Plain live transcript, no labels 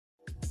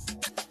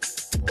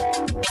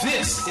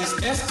This is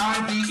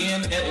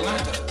SIBN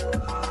Atlanta.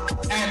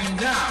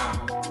 And now,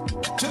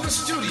 to the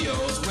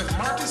studios with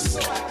Marcus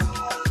Salette.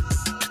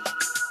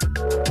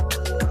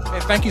 Hey,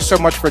 thank you so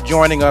much for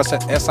joining us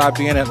at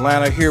SIBN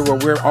Atlanta, here where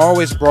we're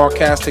always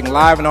broadcasting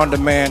live and on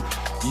demand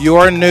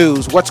your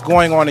news, what's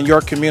going on in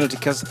your community,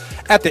 because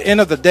at the end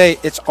of the day,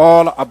 it's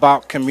all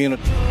about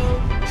community.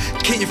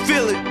 Can you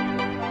feel it?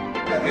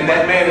 And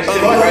that man is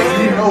sitting right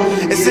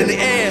here. It's in the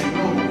air.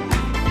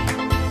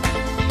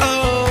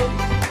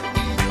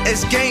 Oh,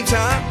 it's game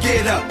time.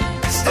 Get up,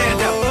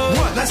 stand up.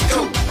 One, let's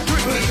go.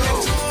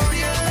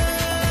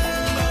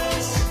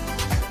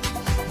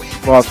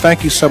 Well,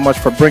 thank you so much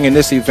for bringing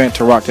this event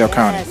to Rockdale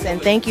County. Yes, and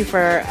thank you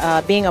for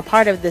being a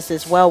part of this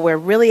as well. We're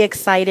really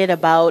excited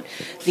about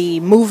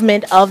the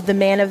movement of the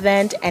MAN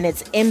event and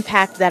its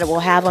impact that it will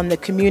have on the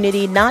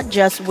community, not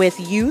just with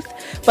youth,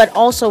 but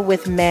also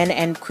with men,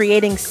 and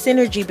creating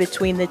synergy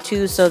between the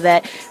two so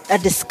that a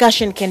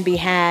discussion can be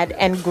had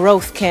and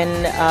growth can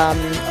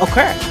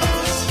occur.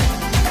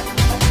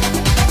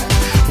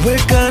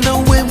 We're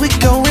gonna win, we're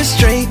going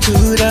straight to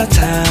the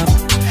top.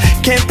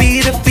 Can't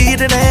be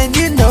defeated and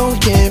you know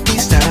can't be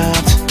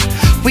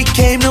stopped. We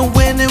came to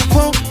win, it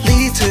won't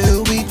lead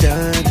till we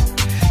done.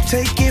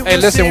 Hey,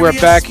 listen, we're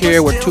back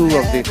here with two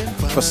of the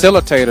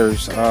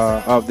facilitators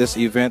of this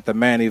event, the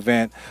MAN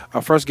event.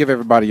 First, give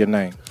everybody your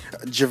name.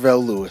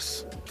 Javelle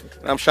Lewis.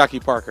 I'm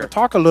Shockey Parker.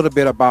 Talk a little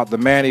bit about the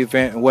MAN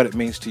event and what it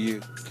means to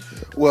you.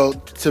 Well,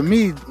 to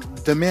me,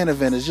 the MAN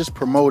event is just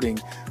promoting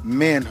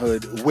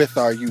manhood with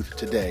our youth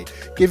today,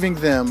 giving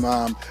them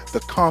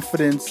the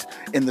confidence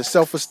and the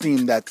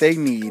self-esteem that they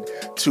need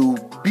to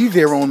be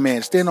their own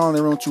man, stand on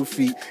their own 2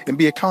 feet, and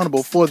be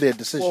accountable for their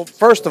decisions. Well,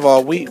 first of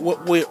all,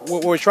 what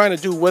we're trying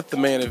to do with the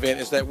MAN event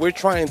is that we're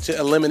trying to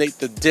eliminate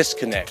the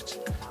disconnect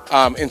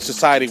in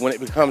society when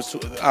it comes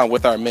to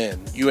with our men.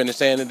 You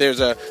understand that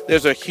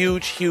there's a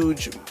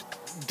huge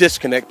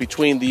disconnect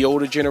between the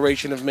older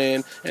generation of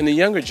men and the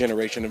younger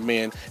generation of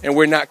men, and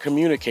we're not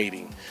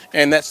communicating,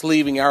 and that's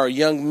leaving our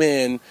young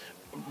men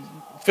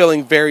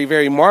feeling very,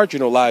 very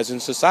marginalized in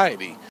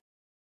society.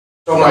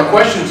 So my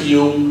question to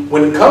you,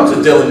 when it comes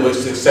to dealing with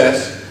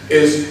success,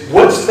 is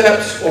what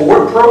steps or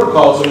what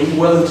protocols are you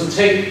willing to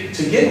take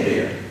to get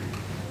there?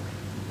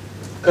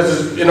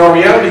 Because in all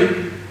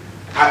reality,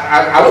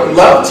 I would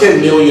love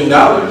 $10 million,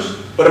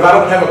 but if I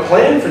don't have a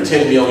plan for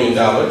 $10 million,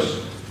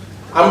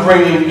 I'm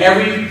bringing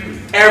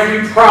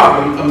every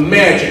problem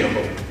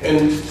imaginable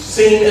and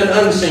seen and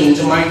unseen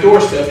to my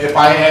doorstep if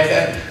I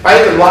had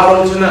the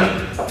lotto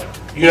tonight.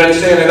 You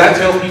understand? And I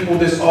tell people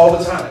this all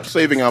the time.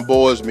 Saving our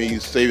boys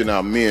means saving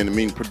our men, it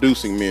means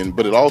producing men,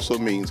 but it also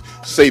means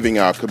saving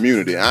our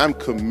community. I'm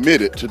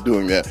committed to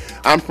doing that.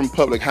 I'm from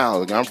public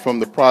housing. I'm from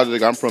the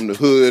project. I'm from the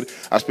hood.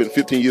 I spent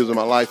 15 years of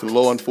my life in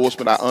law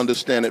enforcement. I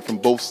understand it from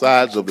both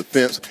sides of the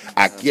fence.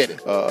 I get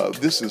it.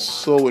 This is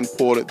so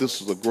important. This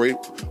is a great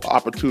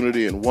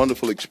opportunity and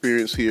wonderful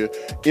experience here.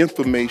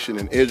 Information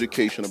and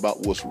education about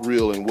what's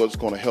real and what's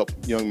going to help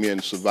young men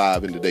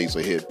survive in the days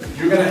ahead.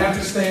 You're going to have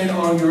to stand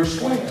on your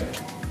square.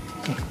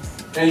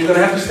 And you're going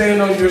to have to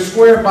stand on your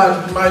square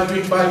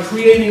by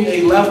creating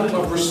a level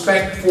of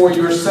respect for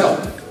yourself.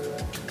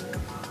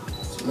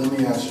 So let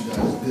me ask you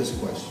guys this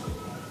question.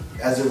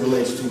 As it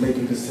relates to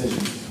making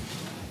decisions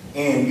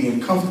and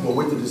being comfortable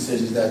with the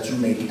decisions that you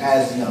make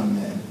as young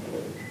men,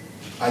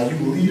 are you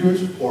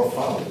leaders or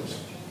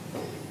followers?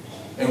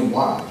 And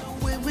why?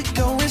 We're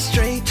going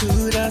straight to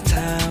the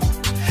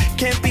top.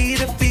 Can't be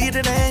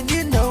defeated and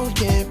you know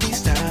can't be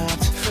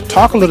stopped.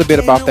 Talk a little bit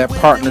about that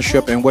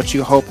partnership and what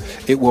you hope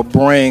it will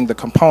bring, the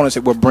components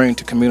it will bring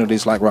to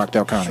communities like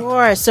Rockdale County.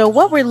 Sure. So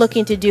what we're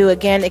looking to do,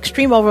 again,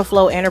 Extreme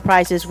Overflow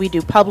Enterprises, we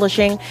do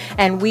publishing,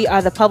 and we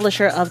are the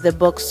publisher of the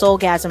book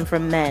Soulgasm for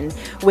Men,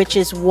 which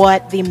is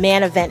what the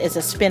MAN event is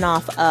a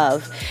spin-off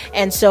of.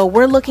 And so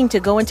we're looking to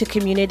go into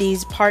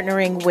communities,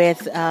 partnering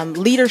with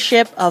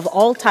leadership of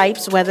all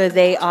types, whether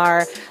they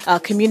are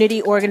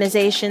community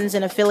organizations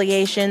and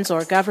affiliations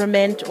or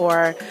government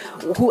or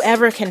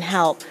whoever can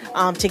help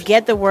to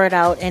get the word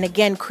out, and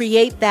again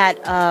create that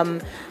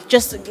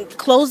just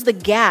close the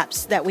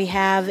gaps that we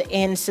have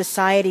in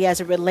society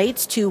as it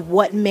relates to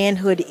what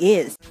manhood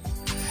is.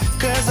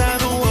 'Cause I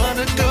don't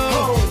wanna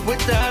go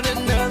without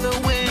another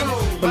win.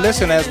 But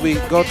listen, as we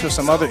go to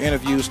some other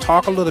interviews,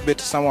 talk a little bit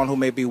to someone who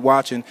may be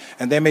watching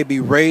and they may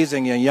be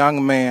raising a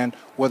young man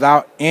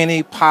without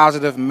any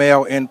positive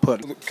male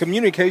input.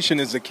 Communication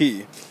is the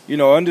key. You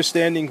know,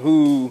 understanding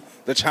who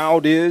the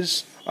child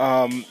is,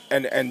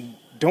 and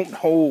don't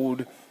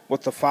hold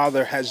what the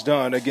father has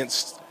done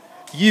against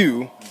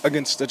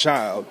the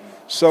child.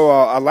 So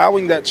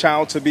allowing that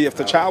child to be, if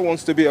the child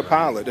wants to be a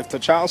pilot, if the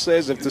child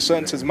says, if the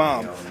son says,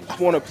 Mom, I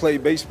want to play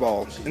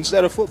baseball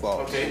instead of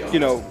football, you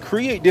know,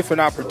 create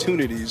different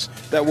opportunities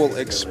that will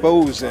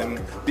expose them,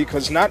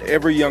 because not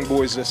every young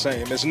boy is the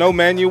same. There's no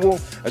manual,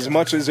 as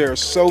much as there are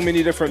so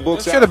many different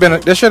books. There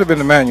should have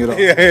been a manual, though.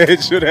 Yeah,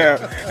 it should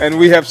have. And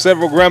we have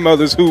several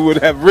grandmothers who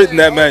would have written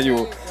that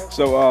manual.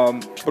 So,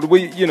 but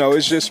we,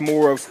 it's just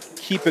more of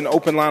keeping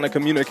open line of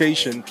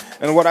communication.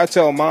 And what I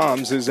tell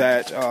moms is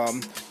that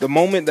the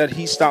moment that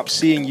he stops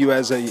seeing you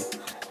as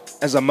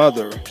a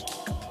mother,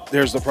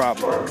 there's the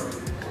problem.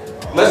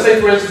 Let's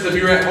say, for instance, if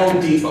you're at Home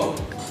Depot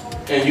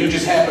and you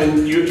just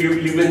happen,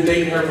 you've been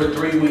dating her for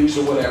 3 weeks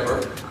or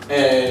whatever,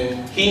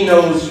 and he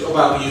knows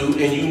about you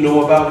and you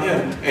know about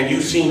him, and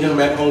you've seen him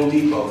at Home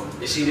Depot.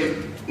 Is she there?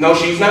 No,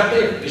 she's not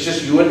there. It's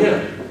just you and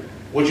him.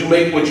 Would you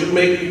make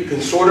a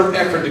concerted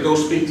effort to go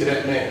speak to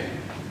that man?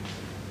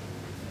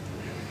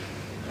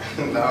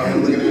 No,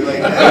 I'm looking at me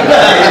like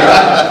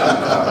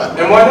that.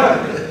 And why not?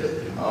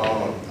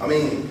 I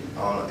mean,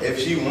 if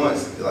she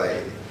wants,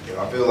 like, if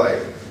I feel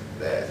like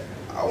that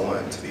I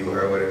want to be with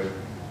her, whatever.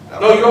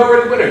 No, you're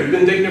already with her. You've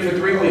been dating her for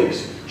 3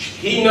 weeks.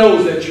 He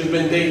knows that you've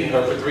been dating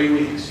her for 3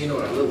 weeks. You know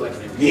what I look like.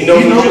 He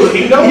knows you.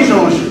 He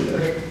knows you.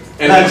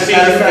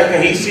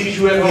 And he sees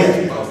you at Home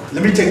Depot.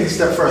 Let me take it a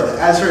step further.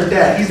 As her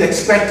dad, he's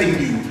expecting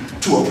you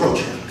to approach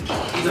him.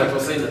 He's not gonna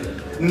say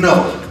nothing.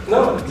 No.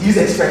 No. He's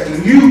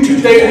expecting you to.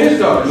 You dating his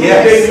daughter.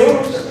 Yes. You dating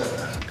yours.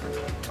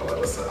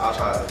 I'll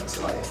try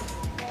to like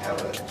have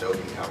a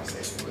joking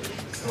conversation with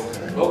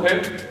him.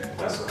 Okay.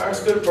 That's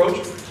a good approach.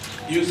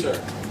 You, sir.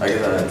 I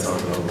guess I had to talk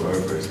it over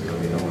her first, because I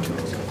mean, no one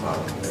knows her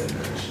father.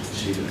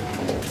 She so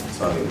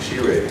I mean, if she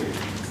ready,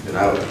 then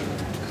I would.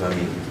 Because I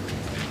mean,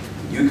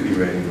 you could be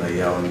ready, like,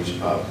 yeah, I want to meet your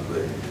papa,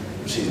 but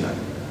she's not.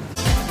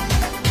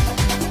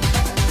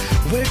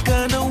 We're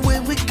gonna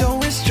win, we're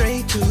going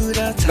straight to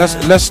the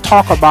top. Let's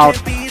talk about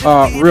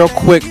real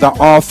quick the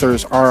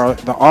authors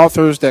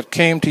that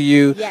came to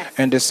you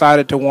and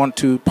decided to want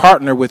to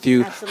partner with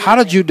you. Absolutely. How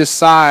did you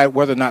decide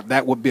whether or not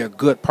that would be a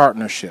good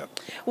partnership?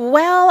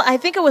 Well, I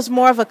think it was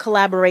more of a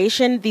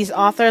collaboration. These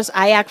authors,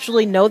 I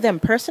actually know them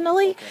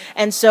personally.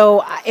 And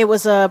so it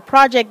was a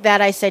project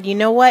that I said, you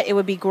know what, it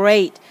would be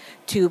great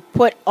to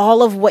put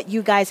all of what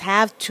you guys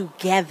have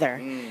together.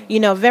 You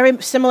know,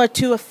 very similar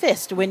to a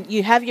fist. When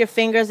you have your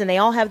fingers and they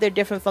all have their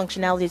different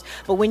functionalities,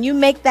 but when you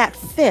make that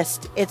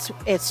fist, it's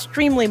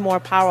extremely more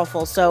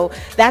powerful. So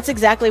that's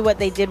exactly what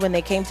they did when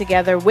they came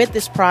together with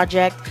this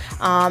project.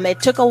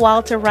 It took a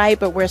while to write,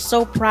 but we're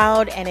so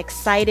proud and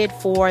excited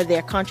for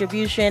their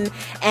contribution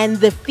and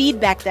the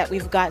feedback that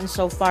we've gotten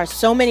so far.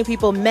 So many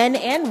people, men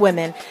and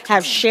women,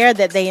 have shared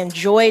that they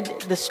enjoyed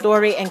the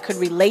story and could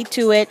relate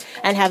to it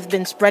and have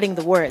been spreading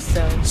the word.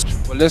 So.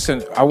 Well,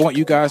 listen, I want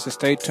you guys to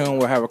stay tuned.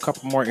 We'll have a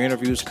couple more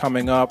interviews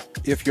coming up.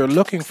 If you're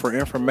looking for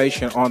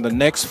information on the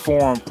next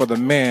forum for the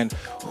men,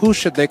 who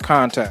should they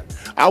contact?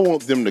 I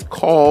want them to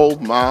call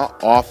my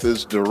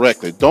office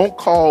directly. Don't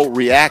call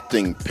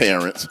reacting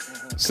parents,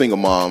 single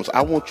moms.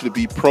 I want you to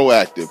be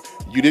proactive.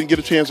 You didn't get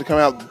a chance to come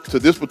out to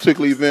this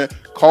particular event,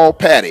 call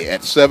Patty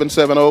at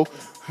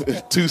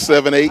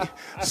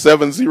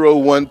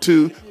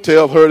 770-278-7012.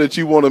 Tell her that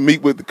you want to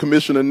meet with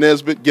Commissioner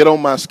Nesbitt. Get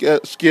on my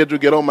schedule,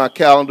 get on my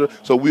calendar,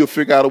 so we'll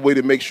figure out a way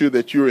to make sure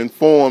that you're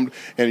informed,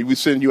 and we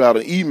send you out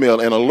an email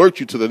and alert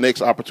you to the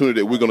next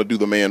opportunity that we're going to do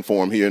the Man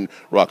Forum here in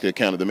Rockdale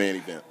County, the Man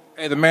event.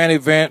 Hey, the Man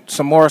event,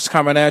 some more is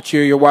coming at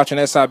you. You're watching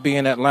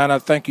SIBN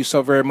Atlanta. Thank you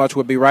so very much.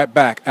 We'll be right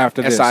back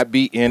after this.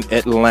 SIBN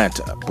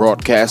Atlanta,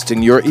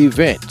 broadcasting your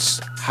events,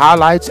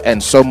 highlights,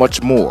 and so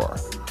much more.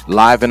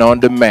 Live and on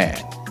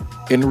demand,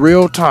 in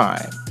real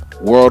time,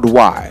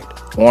 worldwide,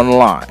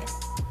 online,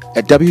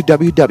 at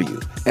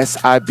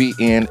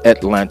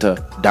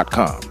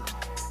www.sibnatlanta.com.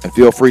 And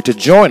feel free to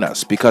join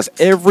us, because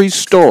every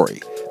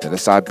story that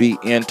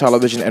SIBN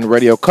television and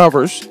radio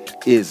covers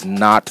is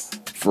not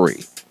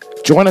free.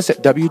 Join us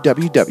at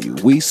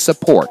www. We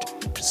support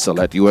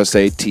Salette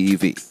USA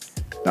TV.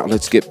 Now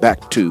let's get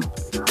back to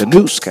the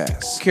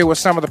newscast. Here with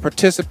some of the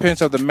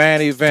participants of the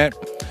Man event,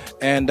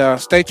 and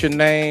state your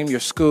name,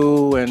 your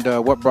school, and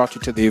what brought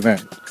you to the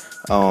event.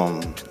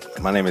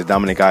 My name is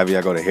Dominic Ivey.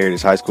 I go to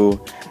Heritage High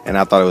School, and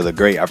I thought it was a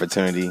great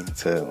opportunity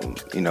to,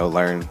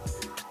 learn.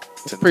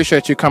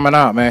 Appreciate you coming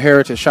out, man.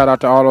 Heritage, shout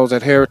out to all those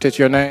at Heritage.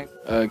 Your name?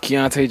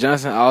 Keontae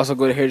Johnson. I also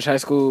go to Heritage High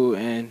School,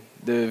 and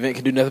the event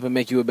can do nothing but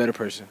make you a better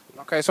person.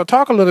 Okay, so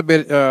talk a little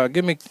bit,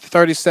 give me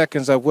 30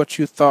 seconds of what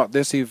you thought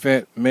this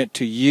event meant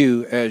to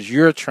you as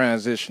you're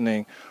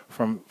transitioning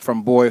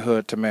from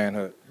boyhood to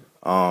manhood.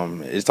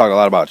 It's talking a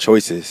lot about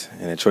choices,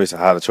 and the choice of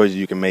how the choices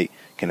you can make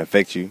can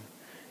affect you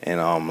in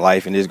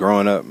life, and just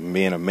growing up and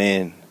being a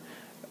man,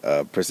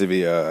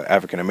 specifically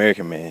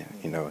African-American man,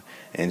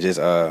 and just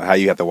how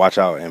you have to watch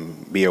out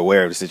and be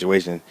aware of the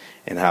situation,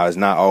 and how it's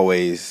not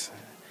always,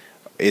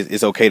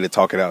 it's okay to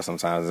talk it out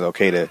sometimes. It's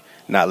okay to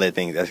not let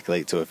things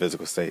escalate to a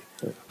physical state.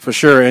 For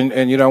sure,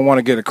 and you don't want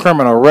to get a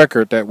criminal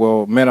record that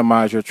will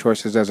minimize your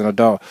choices as an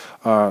adult.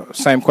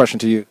 Same question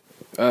to you.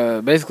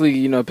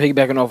 Basically,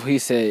 piggybacking off what he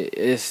said,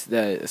 it's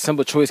that a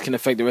simple choice can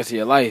affect the rest of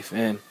your life,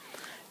 and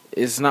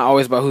it's not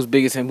always about who's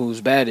biggest and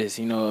who's baddest.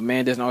 A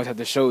man doesn't always have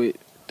to show it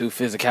through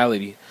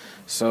physicality.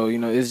 So,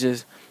 it's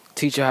just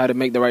teach you how to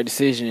make the right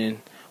decision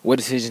and what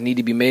decisions need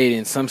to be made,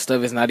 and some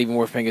stuff is not even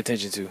worth paying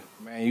attention to.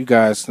 Man, Man, you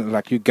guys,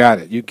 like, you got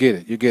it. You get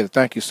it. You get it.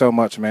 Thank you so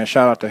much, man.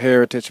 Shout out to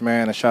Heritage,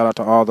 man, and shout out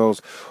to all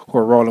those who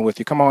are rolling with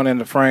you. Come on in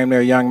the frame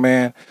there, young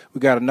man.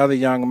 We got another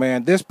young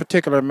man. This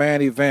particular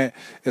man event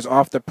is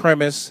off the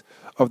premise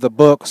of the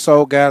book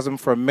Soulgasm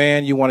for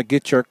Men. You want to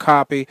get your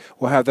copy.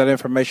 We'll have that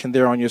information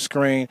there on your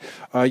screen.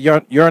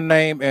 Your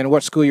name and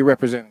what school you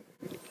represent.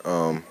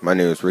 My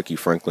name is Ricky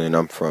Franklin.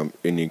 I'm from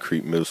Indian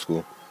Creek Middle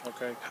School.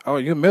 Okay. Oh,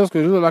 you middle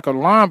school. You look like a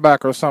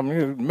linebacker or something.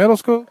 You middle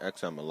school?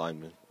 Actually, I'm a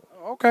lineman.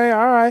 Okay,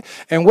 all right.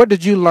 And what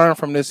did you learn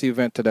from this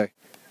event today?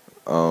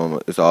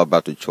 It's all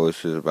about the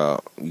choices.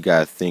 About you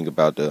gotta think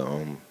about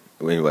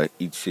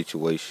each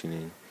situation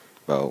and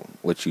about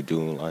what you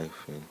do in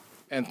life.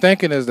 And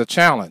thinking is the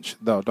challenge,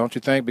 though, don't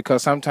you think?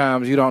 Because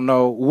sometimes you don't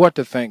know what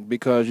to think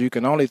because you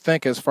can only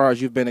think as far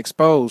as you've been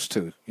exposed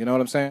to. You know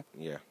what I'm saying?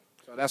 Yeah.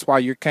 So that's why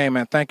you came,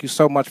 man. Thank you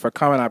so much for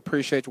coming. I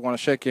appreciate you. Want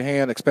to shake your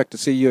hand. Expect to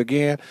see you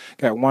again.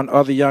 Got one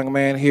other young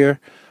man here.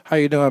 How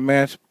you doing,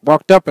 man?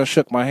 Walked up and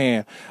shook my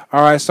hand.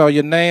 All right, so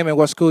your name and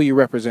what school you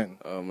represent?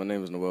 My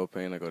name is Noel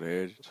Payne. I go to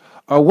Heritage.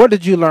 What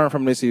did you learn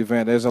from this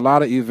event? There's a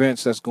lot of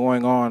events that's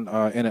going on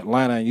in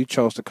Atlanta, and you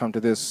chose to come to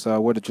this.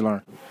 What did you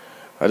learn?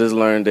 I just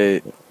learned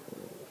that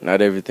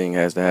not everything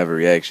has to have a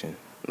reaction.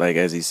 Like,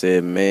 as he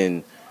said,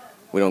 men,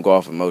 we don't go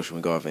off emotion.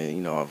 We go off,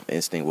 off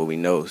instinct, what we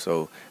know.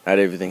 So not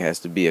everything has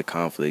to be a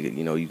conflict.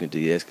 You can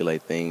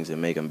de-escalate things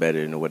and make them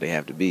better than what they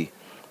have to be.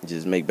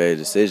 Just make better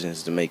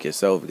decisions to make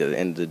yourself, because at the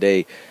end of the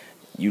day,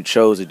 you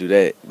chose to do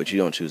that, but you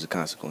don't choose the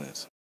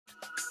consequence.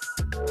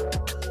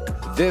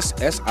 This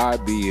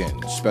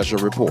SIBN special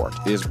report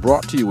is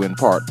brought to you in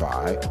part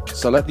by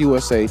Salette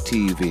USA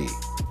TV,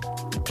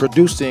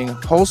 producing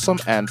wholesome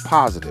and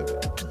positive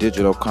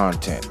digital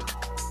content.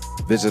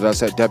 Visit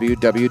us at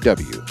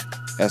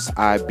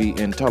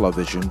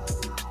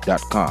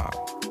www.sibntelevision.com.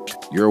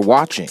 You're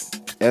watching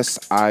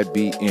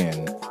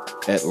SIBN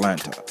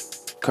Atlanta,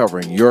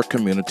 covering your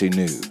community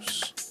news.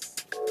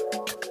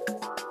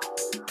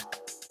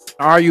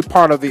 Are you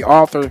part of the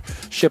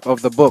authorship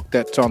of the book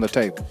that's on the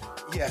table?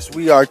 Yes,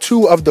 we are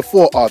 2 of the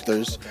 4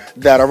 authors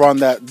that are on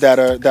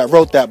that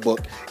wrote that book,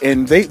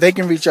 and they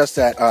can reach us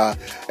at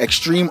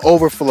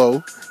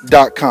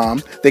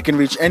extremeoverflow.com. They can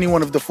reach any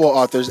one of the 4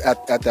 authors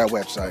at that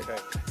website.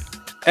 Okay.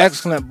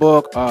 Excellent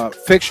book,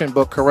 fiction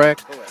book,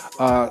 correct?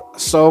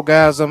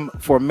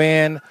 Soulgasm for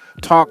Men.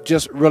 Talk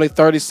just really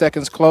 30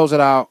 seconds. Close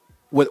it out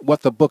with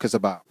what the book is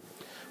about.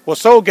 Well,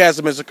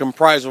 Soulgasm is a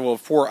compriser of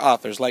 4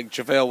 authors, like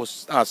JaVale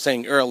was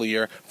saying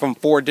earlier, from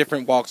 4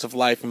 different walks of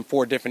life and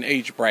 4 different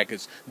age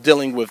brackets,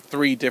 dealing with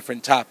 3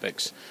 different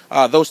topics.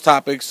 Those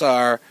topics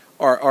are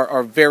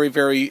very,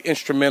 very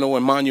instrumental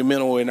and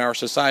monumental in our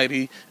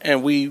society,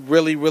 and we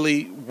really,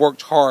 really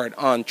worked hard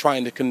on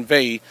trying to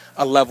convey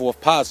a level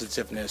of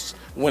positiveness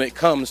when it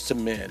comes to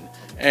men.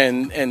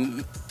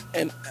 And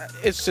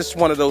it's just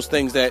one of those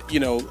things that,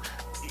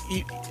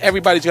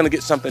 everybody's going to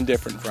get something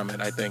different from it,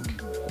 I think.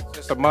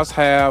 It's a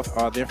must-have.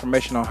 The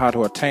information on how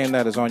to attain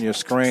that is on your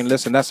screen.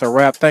 Listen, that's a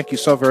wrap. Thank you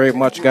so very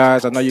much,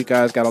 guys. I know you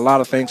guys got a lot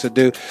of things to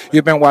do.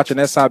 You've been watching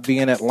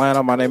SIBN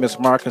Atlanta. My name is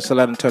Marcus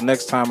Salette. Until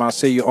next time, I'll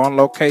see you on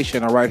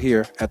location or right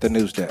here at the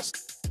news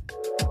desk.